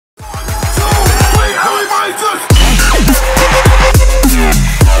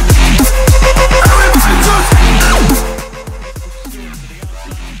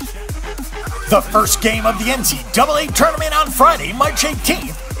The first game of the NCAA tournament on Friday, March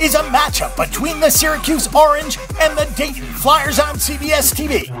 18th, is a matchup between the Syracuse Orange and the Dayton Flyers on CBS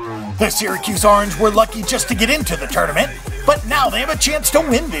TV. The Syracuse Orange were lucky just to get into the tournament, but now they have a chance to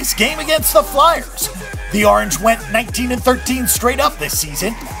win this game against the Flyers. The Orange went 19-13 straight up this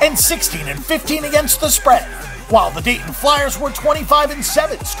season and 16-15 against the spread, while the Dayton Flyers were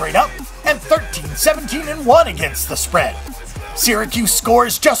 25-7 straight up and 13-17-1 against the spread. Syracuse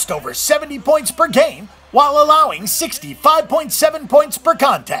scores just over 70 points per game while allowing 65.7 points per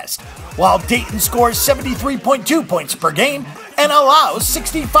contest, while Dayton scores 73.2 points per game and allows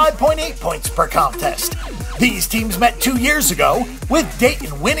 65.8 points per contest. These teams met 2 years ago, with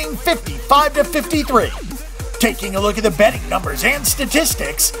Dayton winning 55-53. Taking a look at the betting numbers and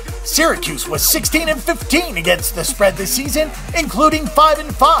statistics, Syracuse was 16-15 against the spread this season, including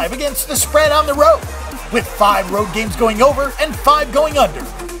 5-5 against the spread on the road, with 5 road games going over and 5 going under.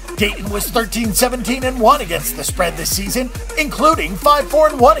 Dayton was 13-17-1 against the spread this season, including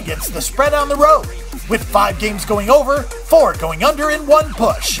 5-4-1 against the spread on the road, with 5 games going over, 4 going under, and 1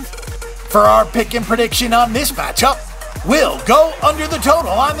 push. For our pick and prediction on this matchup, we'll go under the total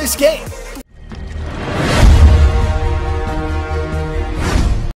on this game.